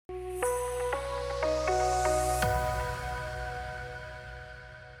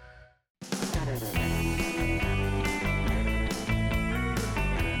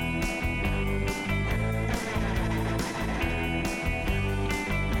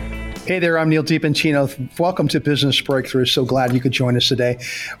Hey there, I'm Neil DiPentino. Welcome to Business Breakthrough. So glad you could join us today.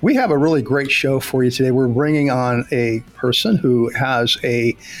 We have a really great show for you today. We're bringing on a person who has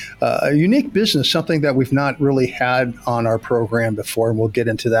a unique business, something that we've not really had on our program before, and we'll get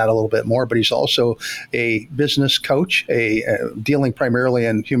into that a little bit more. But he's also a business coach, dealing primarily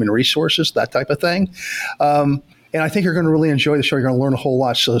in human resources, that type of thing. And I think you're going to really enjoy the show. You're going to learn a whole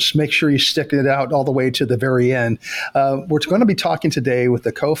lot. So make sure you stick it out all the way to the very end. We're going to be talking today with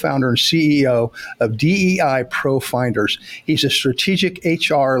the co-founder and CEO of DEI Pro Finders. He's a strategic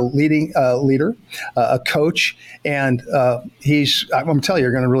HR leader, a coach, and I'm going to tell you,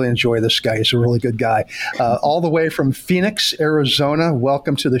 you're going to really enjoy this guy. He's a really good guy. All the way from Phoenix, Arizona.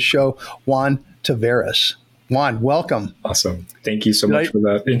 Welcome to the show, Juan Taveras. Juan, welcome. Awesome. Thank you so much for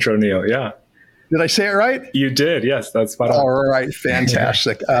that intro, Neil. Yeah. Did I say it right? You did. Yes, that's spot on. All right.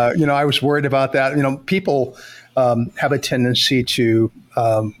 Fantastic. I was worried about that. People have a tendency to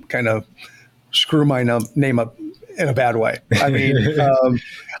kind of screw my name up in a bad way. I mean,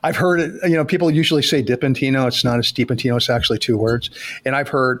 I've heard it, people usually say DiPentino. It's not as DiPentino. It's actually two words. And I've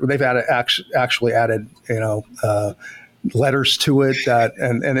heard they've actually added, letters to it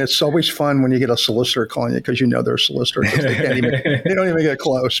and it's always fun when you get a solicitor calling you because they're a solicitor because they don't even get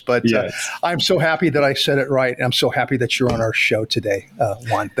close. But yes. I'm so happy that I said it right. And I'm so happy that you're on our show today,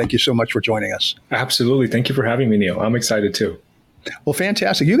 Juan. Thank you so much for joining us. Absolutely. Thank you for having me, Neil. I'm excited too. Well,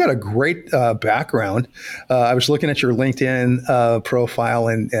 fantastic. You got a great background. I was looking at your LinkedIn profile,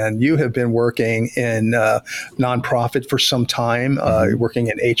 and you have been working in nonprofit for some time,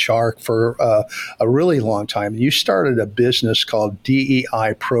 working in HR for a really long time. You started a business called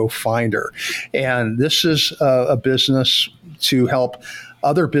DEI Pro Finder, and this is a business to help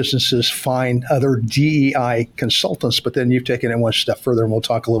other businesses find other DEI consultants, but then you've taken it one step further, and we'll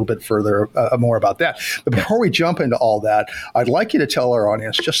talk a little bit further more about that. But before we jump into all that, I'd like you to tell our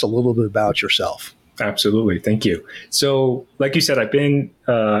audience just a little bit about yourself. Absolutely. Thank you. So like you said, I've been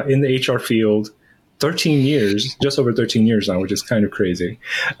in the HR field 13 years, just over 13 years now, which is kind of crazy.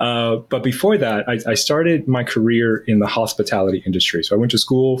 But before that, I started my career in the hospitality industry. So I went to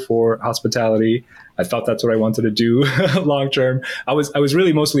school for hospitality. I thought that's what I wanted to do long term. I was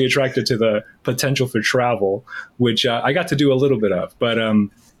really mostly attracted to the potential for travel, which I got to do a little bit of, but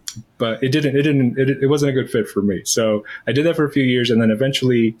it wasn't a good fit for me. So I did that for a few years and then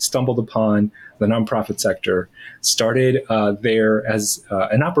eventually stumbled upon the nonprofit sector, started there as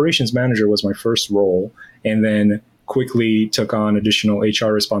an operations manager was my first role, and then quickly took on additional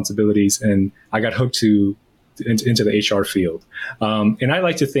HR responsibilities, and I got hooked into the HR field. And I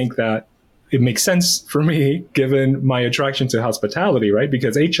like to think that it makes sense for me, given my attraction to hospitality, right?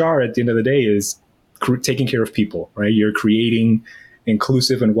 Because HR at the end of the day is taking care of people, right? You're creating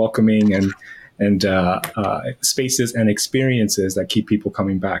inclusive and welcoming and spaces and experiences that keep people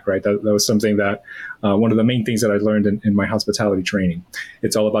coming back, right? That was something that one of the main things that I learned in my hospitality training.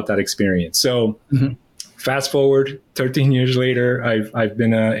 It's all about that experience. So fast forward 13 years later, I've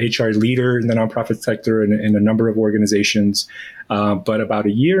been a HR leader in the nonprofit sector in a number of organizations. But about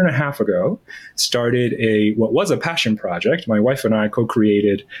a year and a half ago, started what was a passion project. My wife and I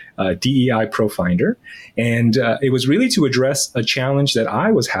co-created DEI Pro Finder. And it was really to address a challenge that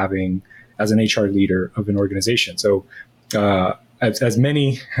I was having as an HR leader of an organization. So as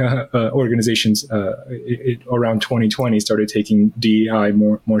many organizations around 2020 started taking DEI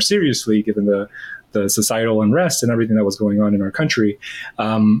more seriously, given the societal unrest and everything that was going on in our country,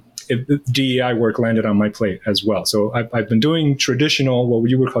 DEI work landed on my plate as well. So I've been doing what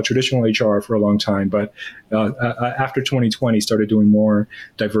you would call traditional HR for a long time, but after 2020, started doing more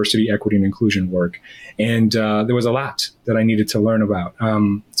diversity, equity, and inclusion work. And there was a lot that I needed to learn about.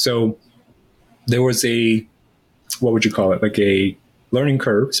 So there was what would you call it? Like a learning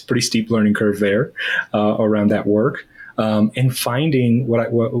curve. It's a pretty steep learning curve there around that work. And finding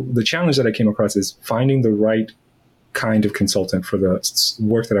the challenge that I came across is finding the right kind of consultant for the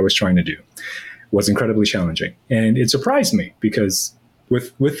work that I was trying to do was incredibly challenging. And it surprised me because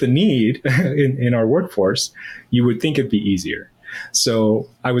with the need in our workforce, you would think it'd be easier. So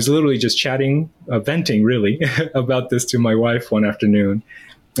I was literally just venting really about this to my wife one afternoon.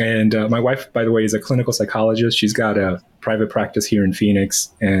 And my wife, by the way, is a clinical psychologist. She's got a private practice here in Phoenix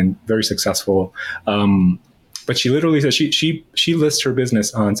and very successful. But she literally says she lists her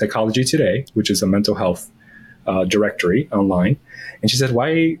business on Psychology Today, which is a mental health directory online. And she said,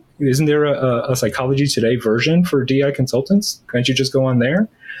 why isn't there a Psychology Today version for DI consultants? Can't you just go on there?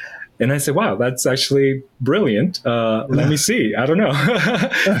 And I said, wow, that's actually brilliant. Let me see. I don't know.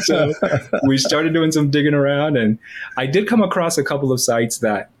 So we started doing some digging around, and I did come across a couple of sites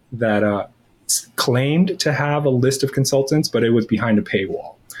that claimed to have a list of consultants, but it was behind a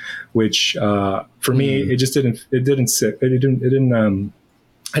paywall. which for me, it just didn't sit. I didn't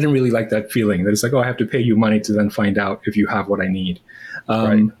really like that feeling that it's like, oh, I have to pay you money to then find out if you have what I need.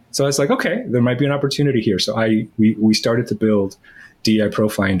 Right. So I was like, okay, there might be an opportunity here. So we started to build DEI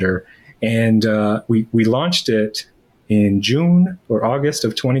ProFinder, and we launched it in June or August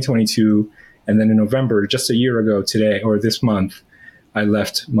of 2022. And then in November, just a year ago today, or this month, I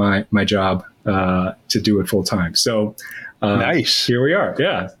left my job to do it full time. So nice. Here we are.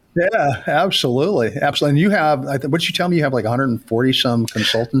 Yeah. Yeah, absolutely. Absolutely. And you have, what you tell me, you have like 140 some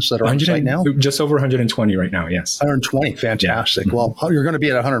consultants that are on site now? Just over 120 right now, yes. 120, fantastic. Yeah. Well, you're going to be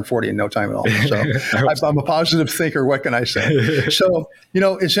at 140 in no time at all. So I'm a positive thinker. What can I say? So,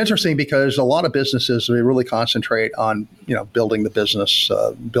 it's interesting because a lot of businesses, they really concentrate on, building the business,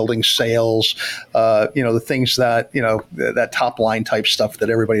 building sales, the things that, that top line type stuff that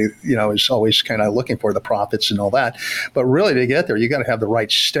everybody, is always kind of looking for, the profits and all that. But really to get there, you got to have the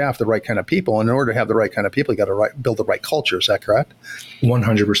right staff, the right kind of people. And in order to have the right kind of people, you got to build the right culture. Is that correct?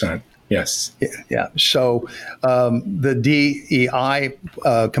 100%. Yes. Yeah. So the DEI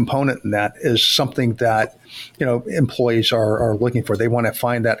component in that is something that, employees are looking for. They want to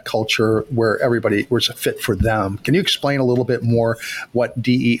find that culture where it's a fit for them. Can you explain a little bit more what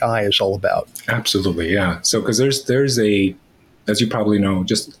DEI is all about? Absolutely. Yeah. So because there's as you probably know,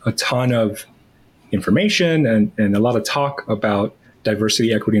 just a ton of information and a lot of talk about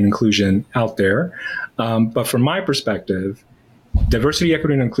diversity, equity, and inclusion out there. But from my perspective, diversity,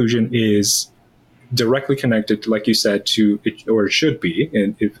 equity, and inclusion is directly connected, like you said, to it, or it should be,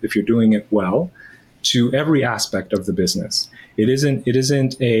 and if you're doing it well, to every aspect of the business. It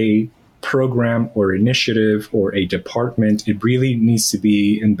isn't a program or initiative or a department. It really needs to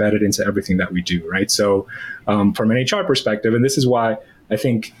be embedded into everything that we do, right? So from an HR perspective, and this is why I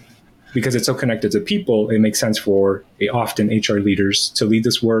think, because it's so connected to people, it makes sense for often HR leaders to lead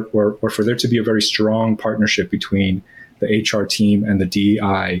this work, or for there to be a very strong partnership between the HR team and the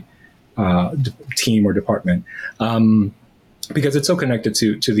DEI team or department, because it's so connected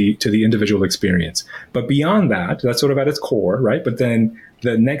to the individual experience. But beyond that, that's sort of at its core, right? But then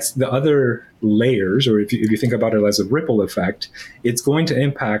the other layers, or if you think about it as a ripple effect, it's going to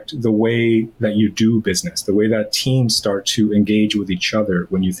impact the way that you do business, the way that teams start to engage with each other.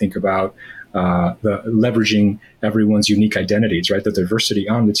 When you think about the leveraging everyone's unique identities, right? The diversity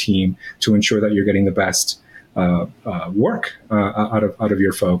on the team to ensure that you're getting the best work out of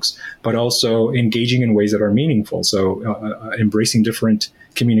your folks, but also engaging in ways that are meaningful. So embracing different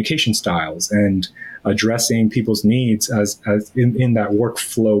communication styles and addressing people's needs as in that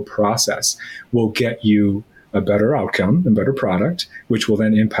workflow process will get you a better outcome and better product, which will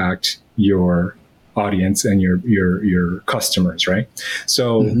then impact your audience and your customers, right?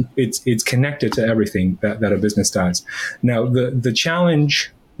 So it's connected to everything that a business does. Now the challenge,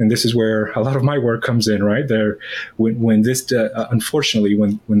 and this is where a lot of my work comes in, right? When this unfortunately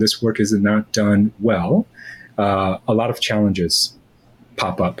when this work is not done well, a lot of challenges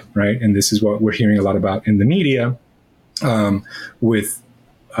pop up, right? And this is what we're hearing a lot about in the media, with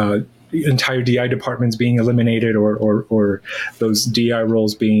entire DI departments being eliminated, or those DI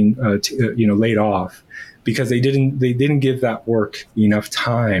roles being laid off, because they didn't give that work enough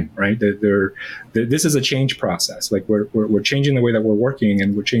time, right? This is a change process. Like we're changing the way that we're working,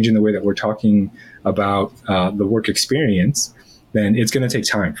 and we're changing the way that we're talking about the work experience. Then it's going to take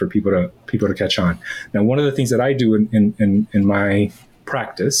time for people to catch on. Now, one of the things that I do in my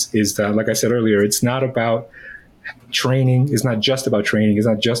practice is that, like I said earlier, it's not about training. It's not just about training. It's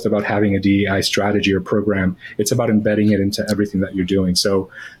not just about having a DEI strategy or program. It's about embedding it into everything that you're doing. So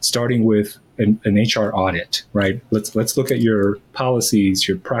starting with an HR audit, right? Let's look at your policies,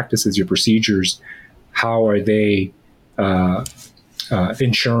 your practices, your procedures. How are they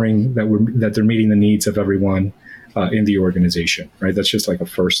ensuring that they're meeting the needs of everyone in the organization, right? That's just like a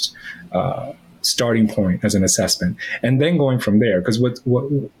first starting point as an assessment, and then going from there. Because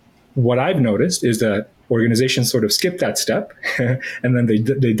what I've noticed is that organizations sort of skip that step, and then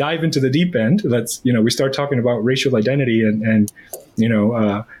they dive into the deep end. We start talking about racial identity and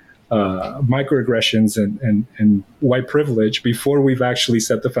microaggressions and white privilege before we've actually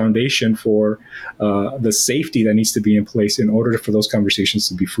set the foundation for the safety that needs to be in place in order for those conversations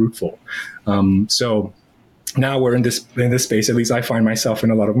to be fruitful. So now we're in this space, at least I find myself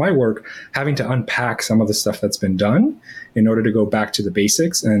in a lot of my work, having to unpack some of the stuff that's been done in order to go back to the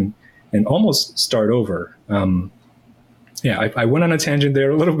basics and almost start over. Yeah, I went on a tangent there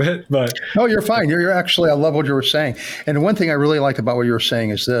a little bit, but no, you're fine. You're actually, I love what you were saying. And one thing I really liked about what you were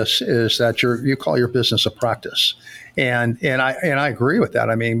saying is this: is that you call your business a practice, and I agree with that.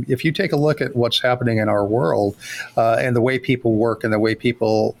 I mean, if you take a look at what's happening in our world and the way people work and the way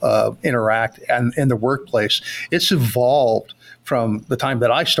people interact and in the workplace, it's evolved from the time that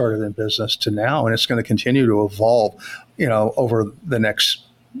I started in business to now, and it's going to continue to evolve, over the next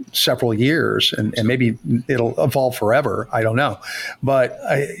several years, and maybe it'll evolve forever. I don't know, but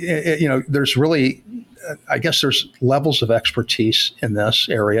there's really, I guess there's levels of expertise in this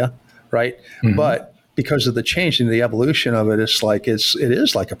area, right? Mm-hmm. But because of the change and the evolution of it, it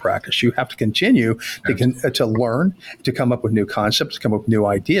is like a practice. You have to continue to learn, to come up with new concepts, to come up with new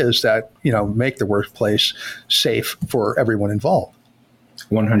ideas that make the workplace safe for everyone involved.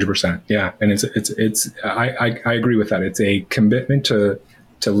 100%, yeah, and I agree with that. It's a commitment to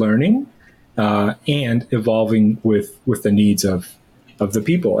learning and evolving with the needs of the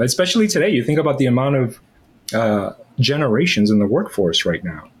people. Especially today, you think about the amount of generations in the workforce right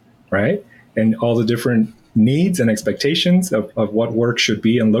now, right? And all the different needs and expectations of what work should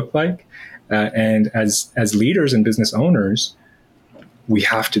be and look like. And as leaders and business owners, we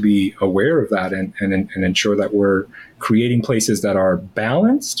have to be aware of that and ensure that we're creating places that are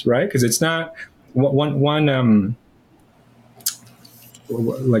balanced, right? Because it's not one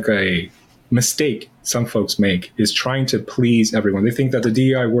like a mistake some folks make is trying to please everyone. They think that the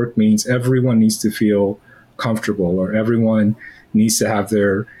DEI work means everyone needs to feel comfortable or everyone needs to have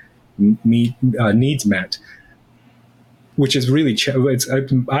their needs met, which is really,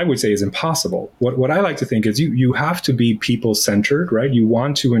 I would say, is impossible. What I like to think is you have to be people-centered, right? You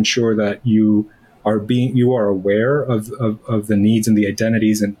want to ensure that you are aware of the needs and the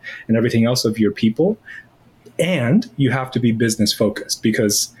identities and everything else of your people. And you have to be business focused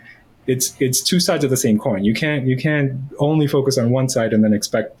because it's two sides of the same coin. You can't only focus on one side and then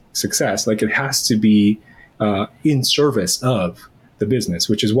expect success. Like, it has to be in service of the business,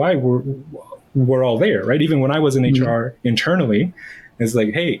 which is why we're all there, right? Even when I was in HR internally, it's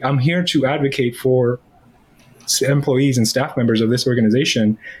like, hey, I'm here to advocate for employees and staff members of this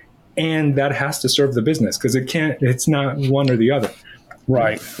organization, and that has to serve the business because it's not one or the other.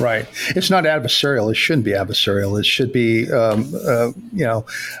 Right. It's not adversarial. It shouldn't be adversarial. It should be,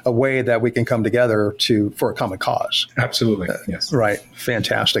 a way that we can come together for a common cause. Absolutely. Yes. Right.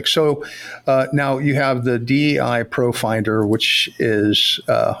 Fantastic. So now you have the DEI Pro Finder, which is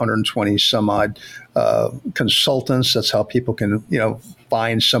 120 some odd consultants. That's how people can,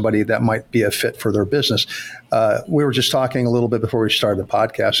 find somebody that might be a fit for their business. We were just talking a little bit before we started the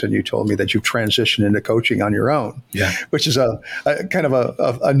podcast, and you told me that you've transitioned into coaching on your own, which is a kind of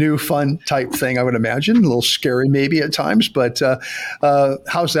a new fun type thing, I would imagine, a little scary maybe at times, but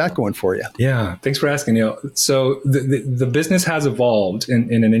how's that going for you? Yeah, thanks for asking, Neil. So the business has evolved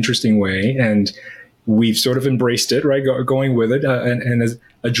in an interesting way, and we've sort of embraced it, right? Going with it and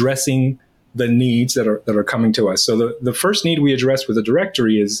addressing the needs that are coming to us. So the first need we address with the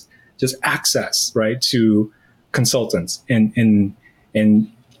directory is just access, right, to consultants and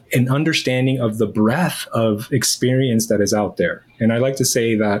an understanding of the breadth of experience that is out there. And I like to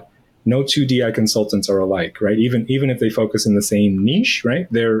say that no two DI consultants are alike, right? Even if they focus in the same niche,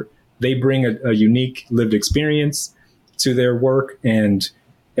 right? They bring a unique lived experience to their work and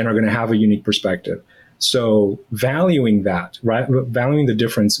are going to have a unique perspective. So valuing that, right? Valuing the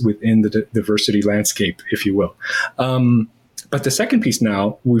difference within the diversity landscape, if you will. But the second piece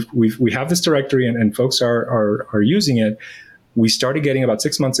now, we have this directory and folks are using it. We started getting about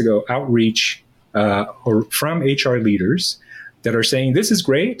 6 months ago outreach from HR leaders that are saying, this is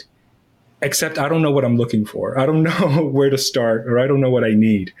great, except I don't know what I'm looking for. I don't know where to start, or I don't know what I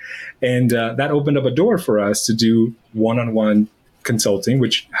need. And that opened up a door for us to do one-on-one consulting,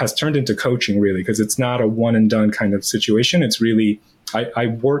 which has turned into coaching, really, because it's not a one and done kind of situation. It's really, I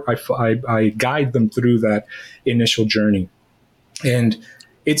guide them through that initial journey. And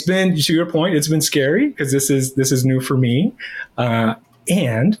it's been, to your point, it's been scary because this is new for me.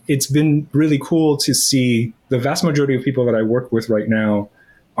 And it's been really cool to see the vast majority of people that I work with right now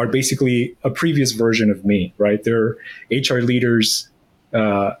are basically a previous version of me, right? They're HR leaders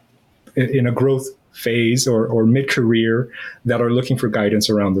in a growth phase or mid-career that are looking for guidance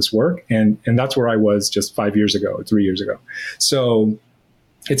around this work. And that's where I was just 5 years ago, 3 years ago. So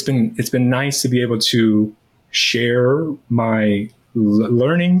it's been nice to be able to share my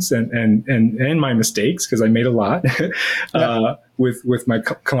learnings and my mistakes, because I made a lot with my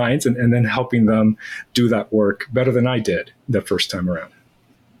clients and then helping them do that work better than I did the first time around.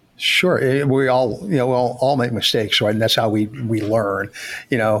 Sure. We all make mistakes, right? And that's how we learn,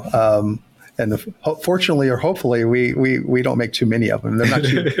 And fortunately or hopefully, we don't make too many of them. They're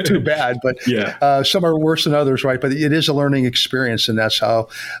not too bad, but some are worse than others, right? But it is a learning experience, and that's how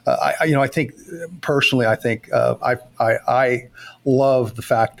I think personally. I think I love the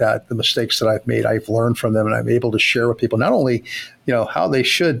fact that the mistakes that I've made, I've learned from them, and I'm able to share with people not only how they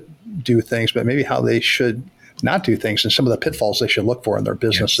should do things, but maybe how they should not do things and some of the pitfalls they should look for in their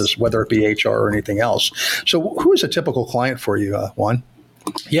businesses, whether it be HR or anything else. So who is a typical client for you, Juan?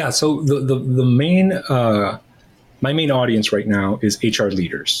 Yeah. So the main, my main audience right now is HR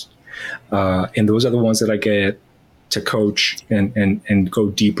leaders. And those are the ones that I get to coach and go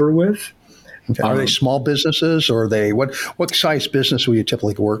deeper with. Okay. Are they small businesses, or are they what size business will you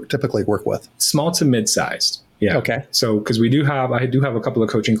typically work with? Small to mid-sized. Yeah. Okay. So, because I do have a couple of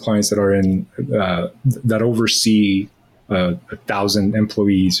coaching clients that are in that oversee 1,000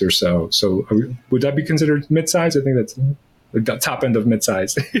 employees or so. So, would that be considered mid-sized? I think that's the top end of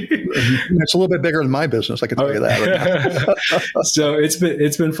mid-sized. It's a little bit bigger than my business, I can tell you that. Right now. So it's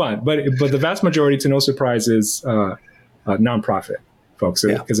been fun, but the vast majority, to no surprise, is nonprofit folks,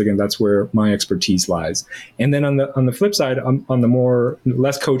 because again, that's where my expertise lies. And then on the flip side, on the more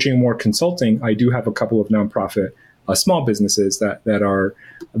less coaching, more consulting, I do have a couple of nonprofit small businesses that are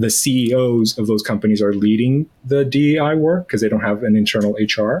the CEOs of those companies are leading the DEI work because they don't have an internal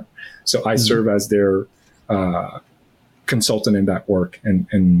HR. So I serve as their consultant in that work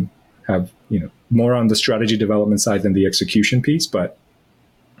and have more on the strategy development side than the execution piece. But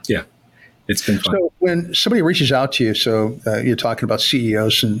yeah. It's been fun. So when somebody reaches out to you, so you're talking about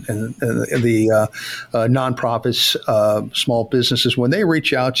CEOs and the nonprofits, small businesses, when they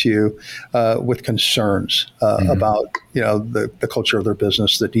reach out to you with concerns about the culture of their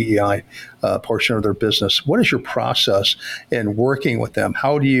business, the DEI portion of their business, what is your process in working with them?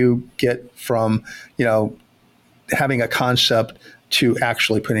 How do you get from having a concept to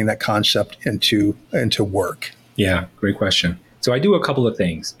actually putting that concept into work? Yeah, great question. So I do a couple of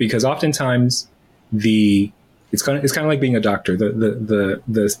things because oftentimes it's kind of like being a doctor.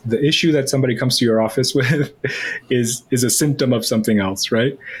 The issue that somebody comes to your office with is a symptom of something else,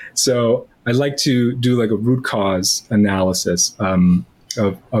 right? So I like to do like a root cause analysis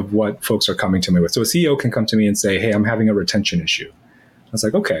of what folks are coming to me with. So a CEO can come to me and say, "Hey, I'm having a retention issue." I was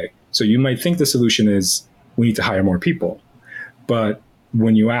like, "Okay." So you might think the solution is we need to hire more people, but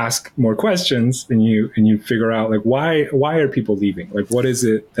when you ask more questions and you figure out like why are people leaving? Like what is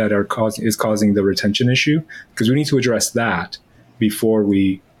it that is causing the retention issue? Because we need to address that before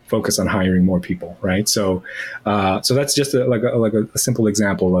we focus on hiring more people, right? So that's just a simple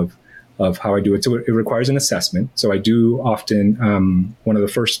example of how I do it. So it requires an assessment. So I do often one of the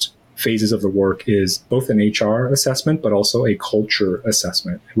first phases of the work is both an HR assessment but also a culture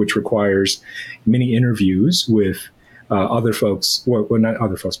assessment, which requires many interviews with other folks, well, not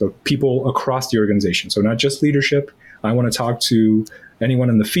other folks, but people across the organization. So not just leadership. I want to talk to anyone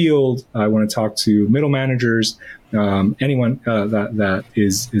in the field. I want to talk to middle managers, anyone that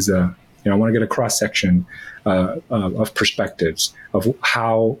is I want to get a cross section of perspectives of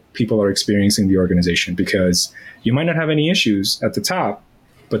how people are experiencing the organization, because you might not have any issues at the top,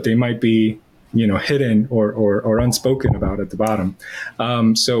 but they might be hidden or unspoken about at the bottom.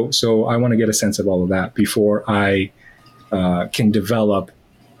 So I want to get a sense of all of that before I can develop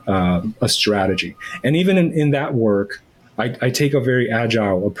a strategy. And even in that work, I take a very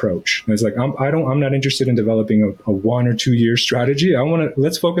agile approach. And it's like, I'm not interested in developing a 1 or 2 year strategy.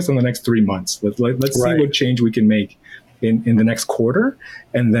 Let's focus on the next 3 months. Let's see what change we can make in the next quarter,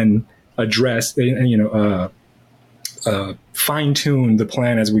 and then address and fine tune the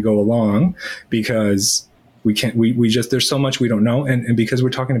plan as we go along, because we just, there's so much we don't know. And because we're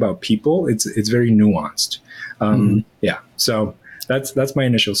talking about people, it's very nuanced. Yeah. So that's my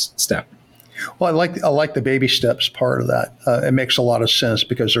initial step. Well, I like the baby steps part of that. It makes a lot of sense,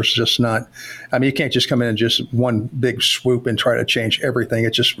 because there's just not, you can't just come in and just one big swoop and try to change everything.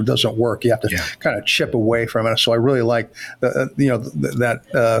 It just doesn't work. You have to kind of chip away from it. So I really like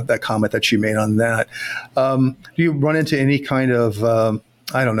that comment that you made on that. Do you run into any kind of,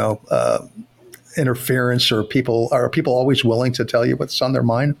 interference, or are people always willing to tell you what's on their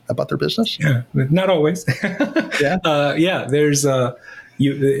mind about their business? Yeah, not always. There's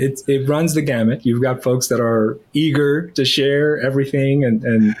it runs the gamut. You've got folks that are eager to share everything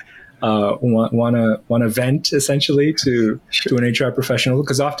and want to vent essentially to an HR professional,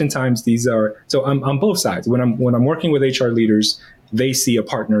 because oftentimes these are, so I'm on both sides. When I'm working with HR leaders, they see a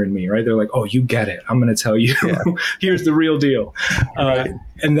partner in me, right? They're like, "Oh, you get it. I'm going to tell you, here's the real deal." Right.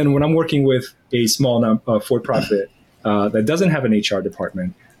 And then when I'm working with a small for-profit that doesn't have an HR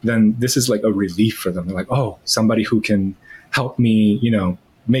department, then this is like a relief for them. They're like, "Oh, somebody who can help me,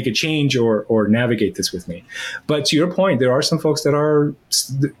 make a change or navigate this with me. But to your point, there are some folks that are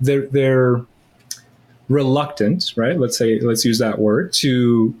they're reluctant, right? Let's use that word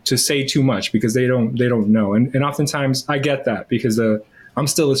to say too much because they don't know. And oftentimes I get that because I'm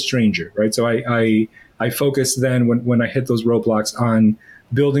still a stranger, right? So I focus then when I hit those roadblocks on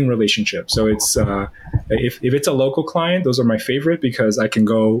building relationships. So it's if it's a local client, those are my favorite because I can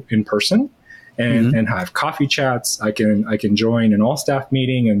go in person and have coffee chats. I can join an all staff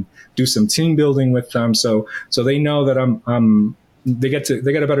meeting and do some team building with them. So they know that they get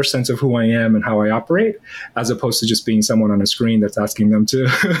a better sense of who I am and how I operate, as opposed to just being someone on a screen that's asking them to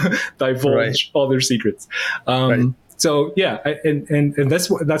divulge all their secrets. So yeah, and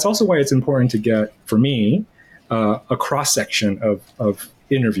that's also why it's important to get, for me, a cross section of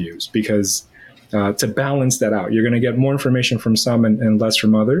interviews, because to balance that out, you're going to get more information from some and less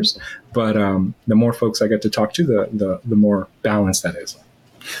from others. But the more folks I get to talk to, the more balanced that is.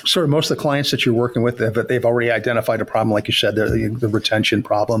 Sort of most of the clients that you're working with, they've already identified a problem, like you said, the retention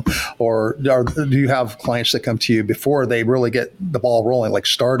problem, or do you have clients that come to you before they really get the ball rolling, like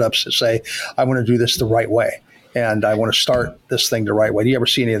startups that say, I want to do this the right way, and I want to start this thing the right way? Do you ever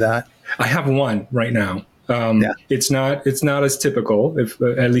see any of that? I have one right now. It's not as typical,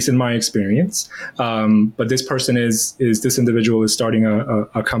 at least in my experience. But this person this individual is starting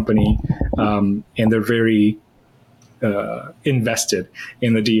a company, and they're very invested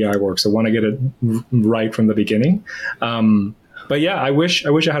in the DEI work, so want to get it right from the beginning. But yeah, I wish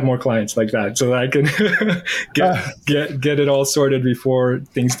I had more clients like that, so that I can get it all sorted before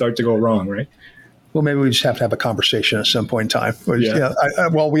things start to go wrong, right? Well, maybe we just have to have a conversation at some point in time. Yeah.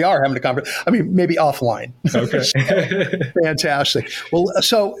 We are having a conversation. I mean, maybe offline. Okay. Fantastic. Well,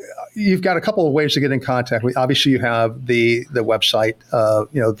 so you've got a couple of ways to get in contact. Obviously, you have the website,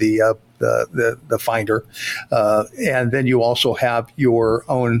 the Finder, and then you also have your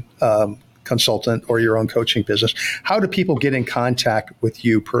own consultant or your own coaching business. How do people get in contact with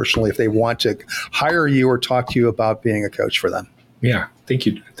you personally if they want to hire you or talk to you about being a coach for them? Yeah, thank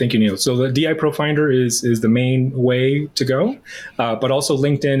you, Neil. So the DI Pro Finder is the main way to go, but also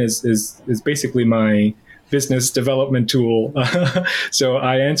LinkedIn is basically my business development tool. So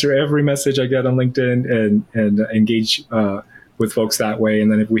I answer every message I get on LinkedIn and engage with folks that way.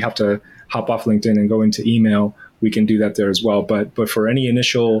 And then if we have to hop off LinkedIn and go into email, we can do that there as well. But for any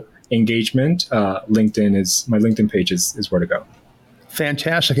initial engagement, my LinkedIn page is where to go.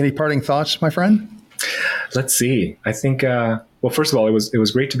 Fantastic. Any parting thoughts, my friend? Let's see. I think, well, first of all, it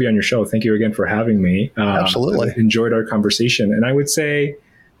was great to be on your show. Thank you again for having me. Absolutely. I enjoyed our conversation. And I would say,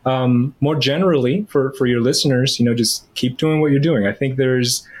 more generally for your listeners, just keep doing what you're doing. I think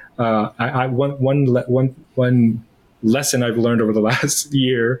there's, one lesson I've learned over the last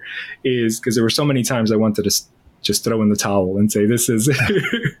year is, because there were so many times I wanted to just throw in the towel and say, this isn't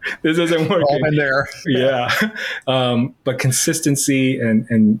working. All in there. Yeah. But consistency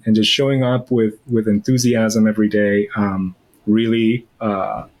and just showing up with enthusiasm every day really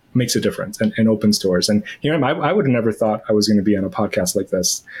makes a difference and opens doors. And here I would have never thought I was going to be on a podcast like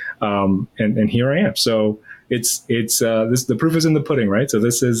this. And here I am. So it's the proof is in the pudding, right? So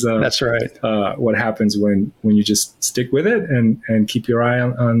this is that's right. What happens when you just stick with it and keep your eye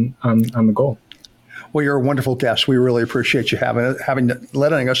on the goal. Well, you're a wonderful guest. We really appreciate you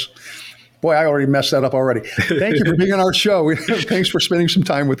letting us. Boy, I already messed that up already. Thank you for being on our show. Thanks for spending some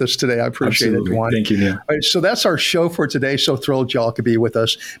time with us today. I appreciate it, Juan. Thank you, Neil. All right, so that's our show for today. So thrilled y'all could be with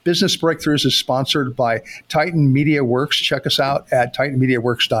us. Business Breakthroughs is sponsored by Titan Media Works. Check us out at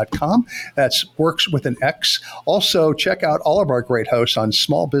titanmediaworks.com. That's works with an X. Also, check out all of our great hosts on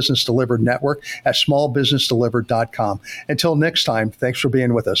Small Business Delivered Network at smallbusinessdelivered.com. Until next time, thanks for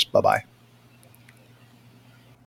being with us. Bye-bye.